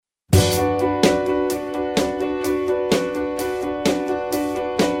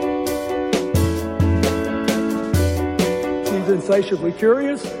insatiably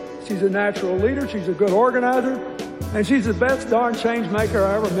curious. She's a natural leader. She's a good organizer. And she's the best darn change maker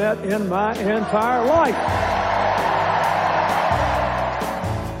I ever met in my entire life.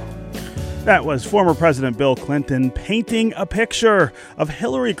 That was former President Bill Clinton painting a picture of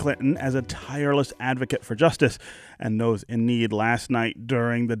Hillary Clinton as a tireless advocate for justice and those in need last night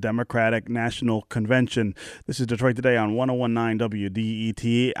during the Democratic National Convention. This is Detroit Today on 101.9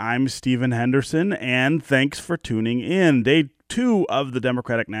 WDET. I'm Stephen Henderson, and thanks for tuning in. Day 2 of the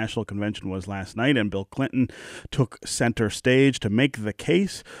Democratic National Convention was last night, and Bill Clinton took center stage to make the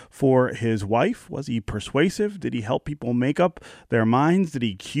case for his wife. Was he persuasive? Did he help people make up their minds? Did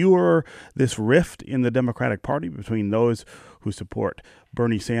he cure this rift in the Democratic Party between those who support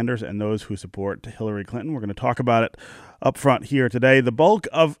Bernie Sanders and those who support Hillary Clinton? We're going to talk about it up front here today. The bulk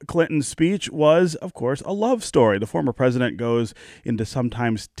of Clinton's speech was, of course, a love story. The former president goes into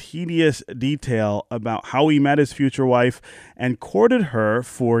sometimes tedious detail about how he met his future wife and courted her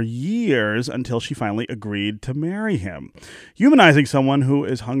for years until she finally agreed to marry him. Humanizing someone who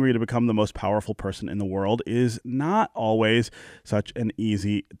is hungry to become the most powerful person in the world is not always such an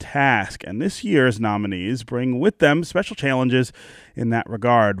easy task. And this year's nominees bring with them special challenges in that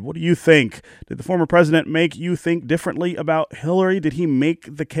regard. What do you think? Did the former president make you think differently about Hillary? Did he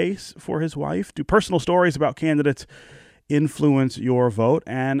make the case for his wife? Do personal stories about candidates influence your vote,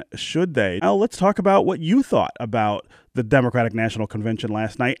 and should they? Now, let's talk about what you thought about the Democratic National Convention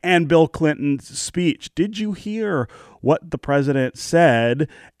last night and Bill Clinton's speech. Did you hear what the president said,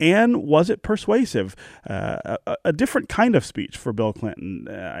 and was it persuasive? A different kind of speech for Bill Clinton,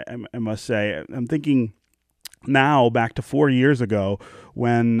 I must say. I'm thinking now back to 4 years ago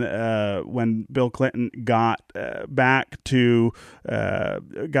when Bill Clinton got up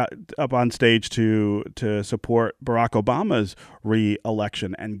on stage to support Barack Obama's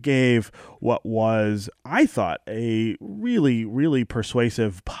re-election and gave what was, I thought, a really, really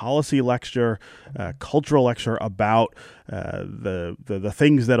persuasive policy lecture, cultural lecture about the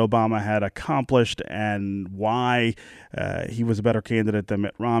things that Obama had accomplished and why he was a better candidate than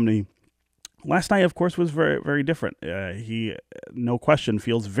Mitt Romney. Last night, of course, was very, very different. He, no question,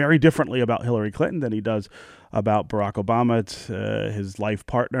 feels very differently about Hillary Clinton than he does about Barack Obama. It's his life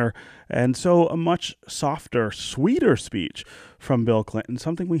partner. And so a much softer, sweeter speech from Bill Clinton,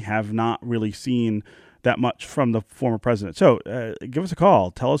 something we have not really seen that much from the former president. So give us a call.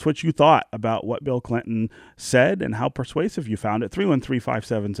 Tell us what you thought about what Bill Clinton said and how persuasive you found it.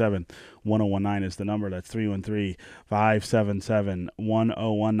 313-577-1019 is the number. That's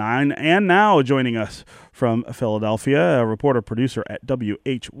 313-577-1019. And now joining us from Philadelphia, a reporter-producer at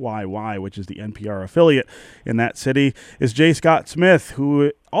WHYY, which is the NPR affiliate in that city, is Jay Scott Smith,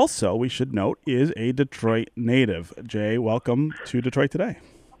 who also, we should note, is a Detroit native. Jay, welcome to Detroit Today.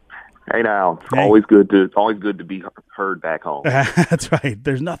 Hey now, hey. Always good to be heard back home. That's right.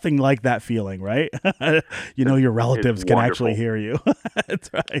 There's nothing like that feeling, right? You know, your relatives can actually hear you. That's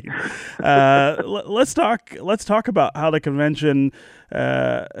right. Let's talk about how the convention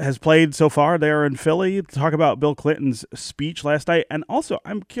has played so far there in Philly. Talk about Bill Clinton's speech last night, and also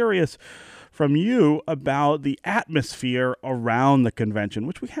I'm curious from you about the atmosphere around the convention,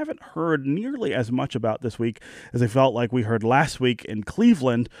 which we haven't heard nearly as much about this week as I felt like we heard last week in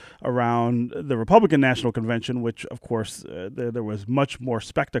Cleveland around the Republican National Convention, which, of course, there was much more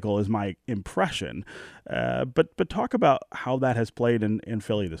spectacle, is my impression. But talk about how that has played in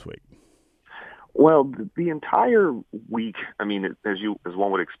Philly this week. Well, the entire week, I mean, as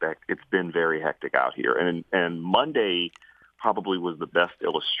one would expect, it's been very hectic out here. And Monday probably was the best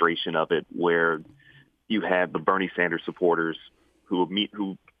illustration of it, where you had the Bernie Sanders supporters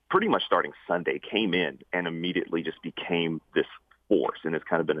who pretty much starting Sunday came in and immediately just became this force. And it's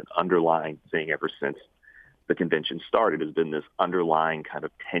kind of been an underlying thing ever since the convention started, has been this underlying kind of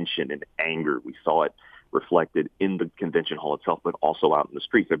tension and anger. We saw it reflected in the convention hall itself, but also out in the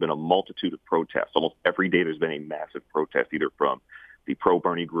streets. There have been a multitude of protests. Almost every day there's been a massive protest, either from the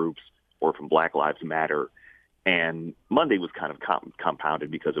pro-Bernie groups or from Black Lives Matter. And Monday was kind of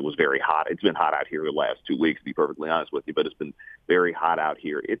compounded because it was very hot. It's been hot out here the last 2 weeks, to be perfectly honest with you, but it's been very hot out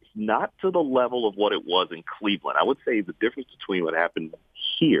here. It's not to the level of what it was in Cleveland. I would say the difference between what happened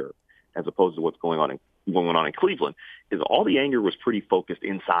here as opposed to what's going on in Cleveland is all the anger was pretty focused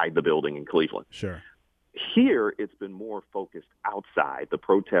inside the building in Cleveland. Sure. Here, it's been more focused outside. The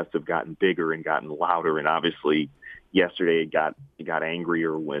protests have gotten bigger and gotten louder, and obviously yesterday it got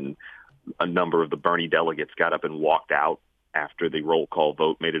angrier when a number of the Bernie delegates got up and walked out after the roll call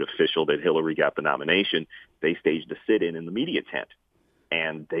vote made it official that Hillary got the nomination. They staged a sit-in in the media tent,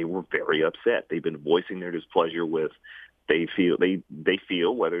 and they were very upset. They've been voicing their displeasure with, they feel,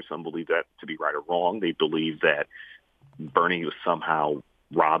 whether some believe that to be right or wrong, they believe that Bernie was somehow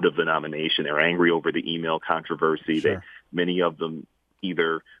robbed of the nomination. They're angry over the email controversy. Sure. Many of them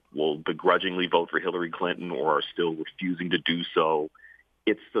either will begrudgingly vote for Hillary Clinton or are still refusing to do so.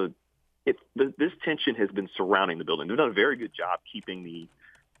 This tension has been surrounding the building. They've done a very good job keeping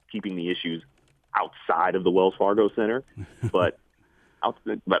the issues outside of the Wells Fargo Center, but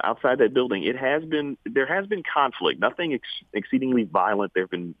outside that building, there has been conflict. Nothing exceedingly violent. There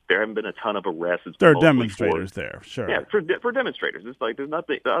haven't been a ton of arrests. There are demonstrators there, sure. Yeah, for demonstrators. It's like there's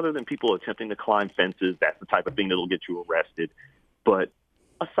nothing other than people attempting to climb fences. That's the type of thing that'll get you arrested. But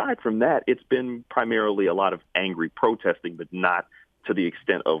aside from that, it's been primarily a lot of angry protesting, but not to the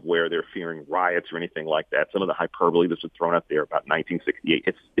extent of where they're fearing riots or anything like that. Some of the hyperbole that's been thrown out there about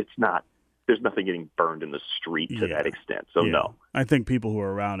 1968, it's not. There's nothing getting burned in the street to that extent. So no. I think people who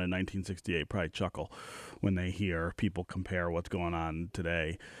were around in 1968 probably chuckle when they hear people compare what's going on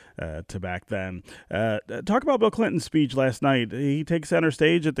today to back then. Talk about Bill Clinton's speech last night. He takes center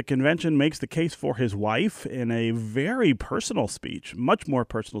stage at the convention, makes the case for his wife in a very personal speech, much more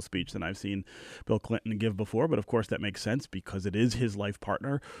personal speech than I've seen Bill Clinton give before. But of course, that makes sense because it is his life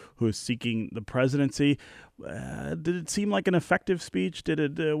partner who is seeking the presidency. Did it seem like an effective speech?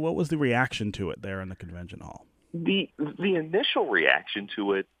 What was the reaction to it there in the convention hall? The initial reaction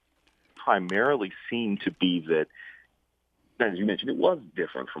to it primarily seemed to be that, as you mentioned, it was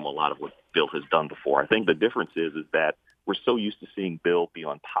different from a lot of what Bill has done before. I think the difference is that we're so used to seeing Bill be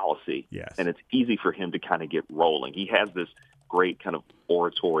on policy, yes, and it's easy for him to kind of get rolling. He has this great kind of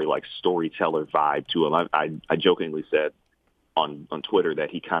oratory, like storyteller vibe to him. I jokingly said on Twitter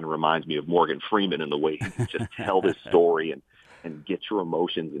that he kind of reminds me of Morgan Freeman in the way he can just tell this story and get your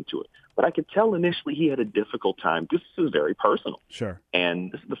emotions into it. But I could tell initially he had a difficult time. This is very personal. Sure.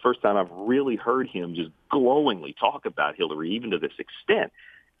 And this is the first time I've really heard him just glowingly talk about Hillary, even to this extent.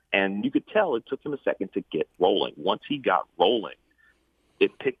 And you could tell it took him a second to get rolling. Once he got rolling,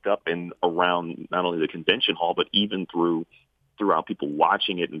 it picked up in around not only the convention hall, but even throughout people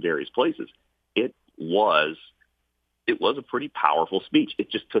watching it in various places. It was a pretty powerful speech.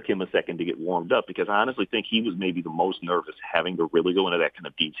 It just took him a second to get warmed up because I honestly think he was maybe the most nervous having to really go into that kind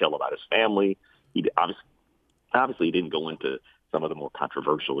of detail about his family. He obviously he didn't go into some of the more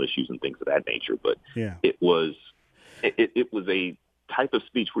controversial issues and things of that nature, but yeah, it was a type of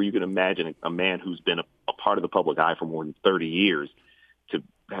speech where you can imagine a man who's been a part of the public eye for more than 30 years to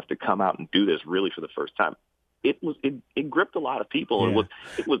have to come out and do this really for the first time. It gripped a lot of people. Yeah.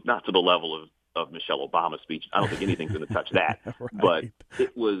 It was not to the level of Michelle Obama's speech. I don't think anything's going to touch that. Right. But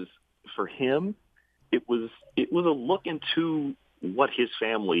it was, for him, it was a look into what his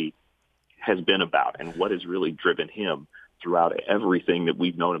family has been about and what has really driven him throughout everything that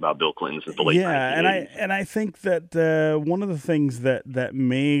we've known about Bill Clinton since the late 1980s. And I think that one of the things that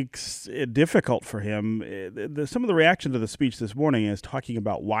makes it difficult for him, some of the reaction to the speech this morning is talking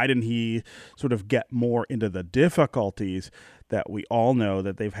about why didn't he sort of get more into the difficulties that we all know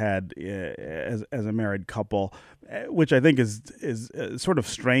that they've had as a married couple, which I think is a sort of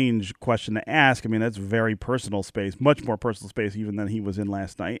strange question to ask. I mean, that's very personal space, much more personal space even than he was in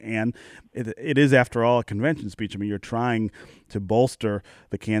last night. And it is, after all, a convention speech. I mean, you're trying to bolster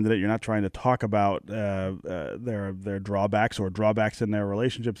the candidate. You're not trying to talk about their drawbacks or drawbacks in their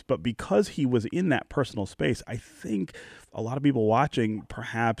relationships. But because he was in that personal space, I think a lot of people watching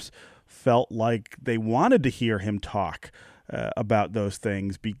perhaps felt like they wanted to hear him talk about those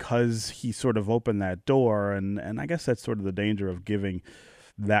things because he sort of opened that door. And I guess that's sort of the danger of giving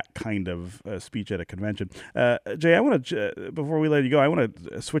that kind of speech at a convention. Jay, I want to, before we let you go, I want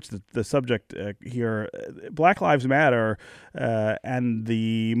to switch the subject here. Black Lives Matter and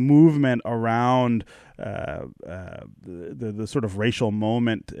the movement around the sort of racial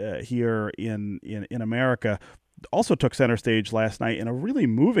moment here in America also took center stage last night in a really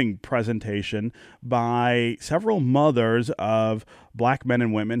moving presentation by several mothers of black men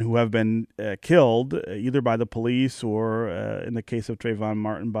and women who have been killed either by the police or, in the case of Trayvon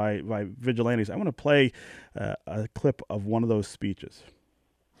Martin, by vigilantes. I want to play a clip of one of those speeches.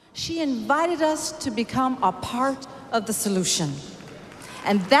 She invited us to become a part of the solution.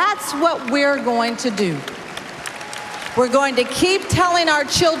 And that's what we're going to do. We're going to keep telling our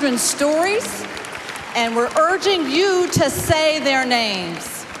children stories, and we're urging you to say their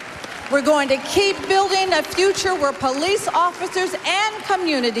names. We're going to keep building a future where police officers and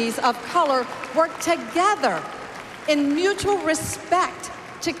communities of color work together in mutual respect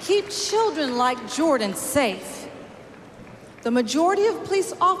to keep children like Jordan safe. The majority of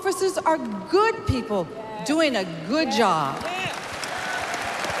police officers are good people doing a good job.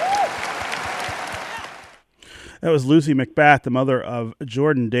 That was Lucy McBath, the mother of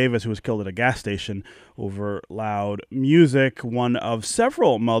Jordan Davis, who was killed at a gas station over loud music. One of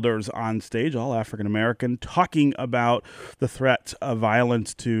several mothers on stage, all African-American, talking about the threat of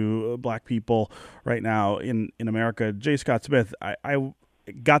violence to black people right now in America. J. Scott Smith, I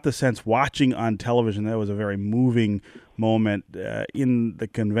got the sense watching on television that was a very moving moment in the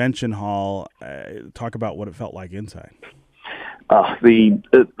convention hall. Talk about what it felt like inside. The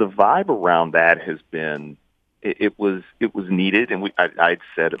vibe around that has been it was needed, and I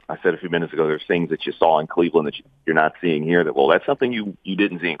said a few minutes ago there's things that you saw in Cleveland that you're not seeing here. That that's something you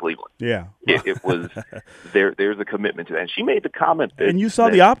didn't see in Cleveland. Yeah, it was there's a commitment to that. And she made the comment that, and you saw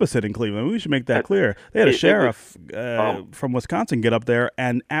the opposite in Cleveland. We should make that clear. They had a sheriff from Wisconsin get up there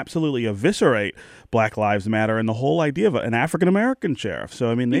and absolutely eviscerate Black Lives Matter and the whole idea of an African American sheriff.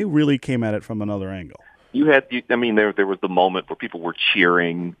 So I mean, they really came at it from another angle. There was the moment where people were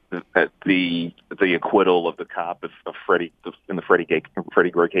cheering at the acquittal of the cop of Freddie in the Freddie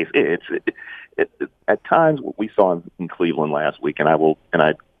Gray case. At times what we saw in Cleveland last week, and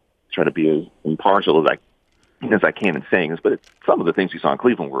I try to be as impartial as I can in saying this, but some of the things we saw in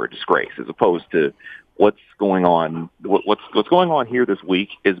Cleveland were a disgrace, as opposed to what's going on. What's going on here this week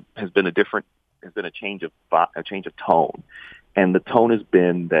has been a change of tone, and the tone has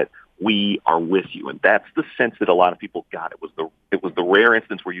been that we are with you, and that's the sense that a lot of people got. It was the rare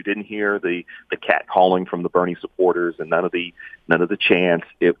instance where you didn't hear the cat calling from the Bernie supporters and none of the chants.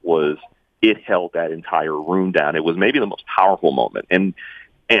 It held that entire room down. It was maybe the most powerful moment. And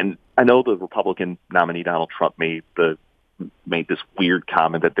I know the Republican nominee Donald Trump made this weird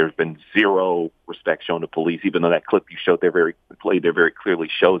comment that there's been zero respect shown to police, even though that clip you showed there very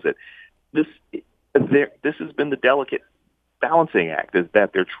clearly shows it. This has been the delicate balancing act, is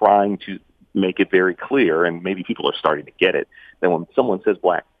that they're trying to make it very clear, and maybe people are starting to get it, that when someone says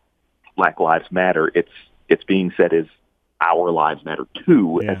Black Lives Matter, it's being said as our lives matter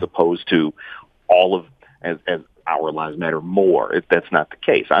too, as opposed to as our lives matter more. That's not the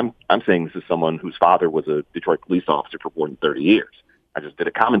case. I'm saying this is someone whose father was a Detroit police officer for more than 30 years. I just did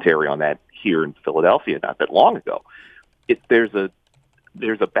a commentary on that here in Philadelphia not that long ago.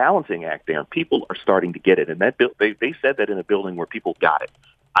 There's a balancing act there, and people are starting to get it. And they said that in a building where people got it.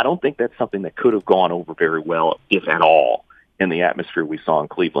 I don't think that's something that could have gone over very well, if at all, in the atmosphere we saw in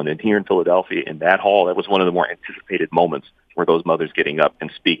Cleveland. And here in Philadelphia, in that hall, that was one of the more anticipated moments where those mothers getting up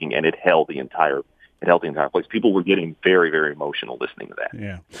and speaking, and it held the entire place. People were getting very, very emotional listening to that.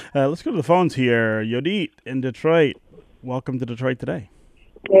 Yeah. Let's go to the phones here. Yodit in Detroit. Welcome to Detroit Today.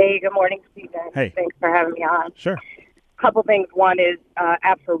 Hey, good morning, Stephen. Hey. Thanks for having me on. Sure. Couple things. One is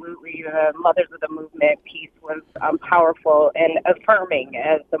absolutely the Mothers of the Movement piece was powerful and affirming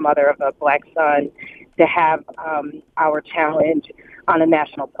as the mother of a black son to have our challenge on a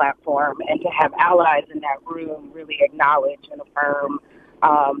national platform and to have allies in that room really acknowledge and affirm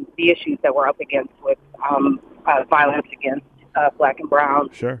the issues that we're up against with violence against black and brown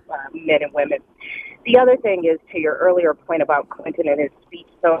men and women. The other thing is, to your earlier point about Clinton and his speech,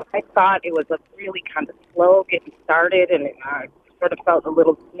 so I thought it was a really kind of slow getting started, and it sort of felt a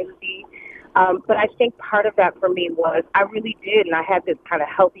little snoozy. But I think part of that for me was I really did, and I had this kind of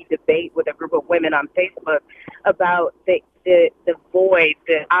healthy debate with a group of women on Facebook about the void,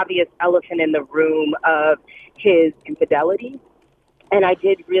 the obvious elephant in the room of his infidelity. And I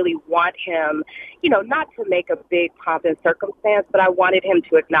did really want him, not to make a big pomp and circumstance, but I wanted him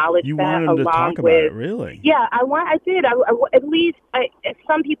to acknowledge you that wanted him along to talk about it, really? Yeah, I did. At least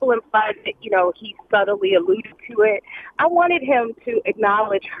some people implied that, he subtly alluded to it. I wanted him to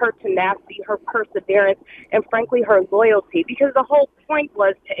acknowledge her tenacity, her perseverance, and frankly, her loyalty, because the whole point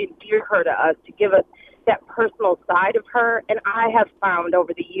was to endear her to us, to give us that personal side of her. And I have found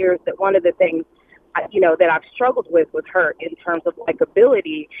over the years that one of the things that I've struggled with her in terms of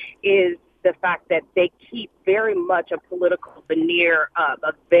likability is the fact that they keep very much a political veneer,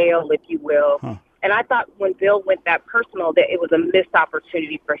 a veil, if you will. Huh. And I thought when Bill went that personal, that it was a missed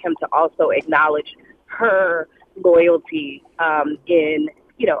opportunity for him to also acknowledge her loyalty in,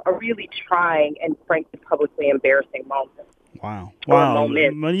 a really trying and frankly publicly embarrassing moment. Wow.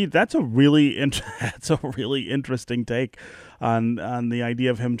 Monique, that's a really interesting take on the idea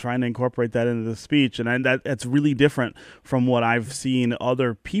of him trying to incorporate that into the speech, and that's really different from what I've seen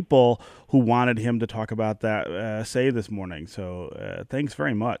other people who wanted him to talk about that say this morning. So thanks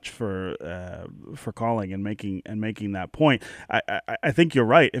very much for calling and making that point. I think you're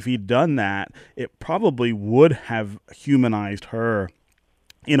right. If he'd done that, it probably would have humanized her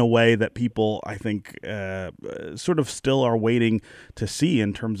in a way that people, I think, sort of still are waiting to see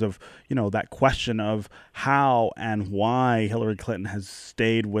in terms of, that question of how and why Hillary Clinton has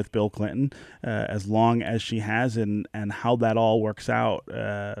stayed with Bill Clinton as long as she has, and how that all works out.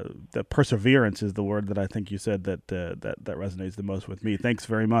 The perseverance is the word that I think you said that resonates the most with me. Thanks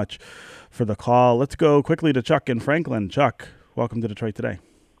very much for the call. Let's go quickly to Chuck in Franklin. Chuck, welcome to Detroit Today.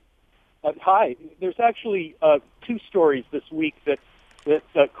 Hi. There's actually two stories this week that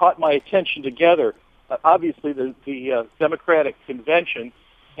caught my attention together. Obviously, the Democratic convention,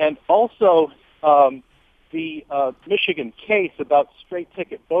 and also the Michigan case about straight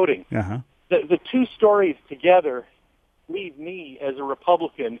ticket voting. Uh-huh. The two stories together leave me, as a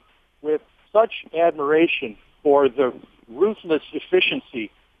Republican, with such admiration for the ruthless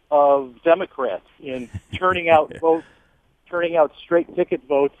efficiency of Democrats in turning out votes, turning out straight ticket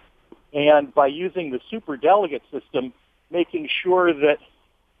votes, and by using the superdelegate system, making sure that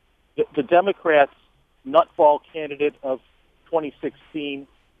the Democrats' nutball candidate of 2016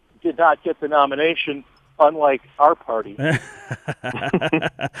 did not get the nomination, unlike our party.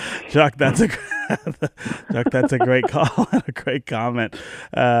 Chuck, that's a great call and a great comment.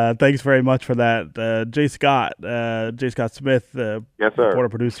 Thanks very much for that, J. Scott Smith, yes, sir, reporter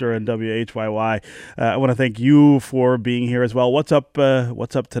producer and WHYY. I want to thank you for being here as well. What's up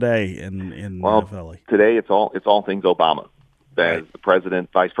today in Philly? Today it's all things Obama. As the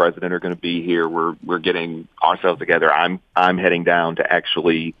president, vice president are going to be here. We're getting ourselves together. I'm heading down to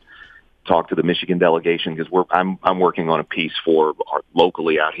actually talk to the Michigan delegation because I'm working on a piece for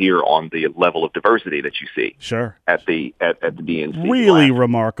locally out here on the level of diversity that you see. Sure. At the DNC. Really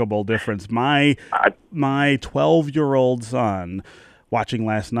remarkable difference. My 12-year-old son watching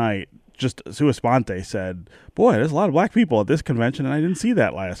last night, just sua sponte, said, "Boy, there's a lot of black people at this convention, and I didn't see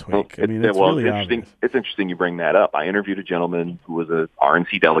that last week." It's really interesting. obvious. It's interesting you bring that up. I interviewed a gentleman who was a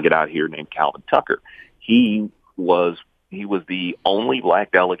RNC delegate out here named Calvin Tucker. He was the only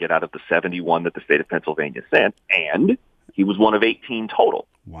black delegate out of the 71 that the state of Pennsylvania sent, and he was one of 18 total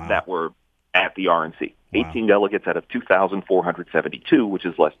that were at the RNC. 18 delegates out of 2,472, which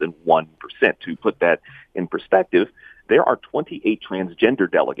is less than 1%. To put that in perspective, there are 28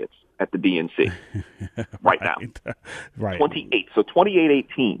 transgender delegates at the DNC right now. Right. 28. So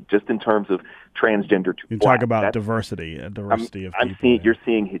 28-18, just in terms of transgender to you black. Talk about diversity of people. You're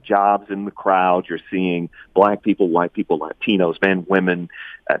seeing hijabs in the crowd. You're seeing black people, white people, Latinos, men, women,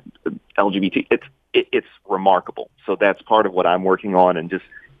 LGBT. It's remarkable. So that's part of what I'm working on, and just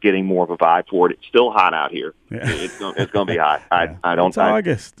getting more of a vibe toward it. It's still hot out here. Yeah. It's going to be hot. It's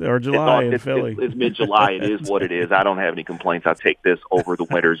August or July in Philly. It's mid-July. It is what it is. I don't have any complaints. I'll take this over the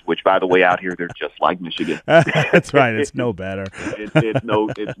winters, which, by the way, out here they're just like Michigan. That's right. It's no better. It's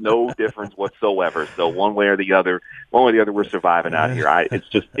no difference whatsoever. So one way or the other, we're surviving out here.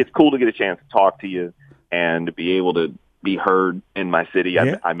 It's cool to get a chance to talk to you and to be able to be heard in my city.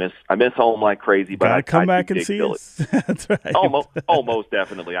 Yeah. I miss home like crazy, but I come back and see us. That's right. Most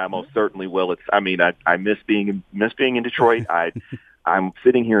definitely. I most certainly will. I miss being in Detroit. I'm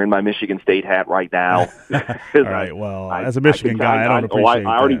sitting here in my Michigan State hat right now. All right. Well, as a Michigan guy, I don't appreciate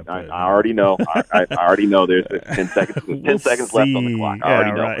that. I already know. I already know. There's 10 seconds. 10 seconds left on the clock. I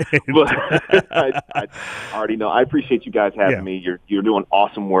already know. Right. But I already know. I appreciate you guys having me. You're doing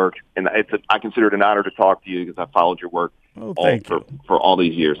awesome work, and I consider it an honor to talk to you because I followed your work for all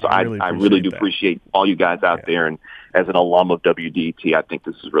these years. So I really do appreciate all you guys out there, and as an alum of WDT, I think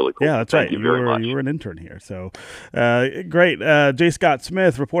this is really cool. Yeah, that's right. You were an intern here. So great. J. Scott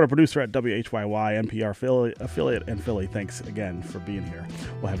Smith, reporter, producer at WHYY, NPR affiliate in Philly. Thanks again for being here.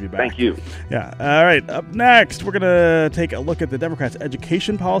 We'll have you back. Thank you. Yeah. All right. Up next, we're going to take a look at the Democrats'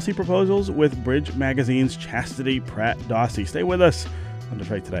 education policy proposals with Bridge Magazine's Chastity Pratt-Dawsey. Stay with us on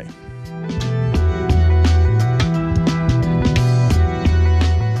Detroit Today.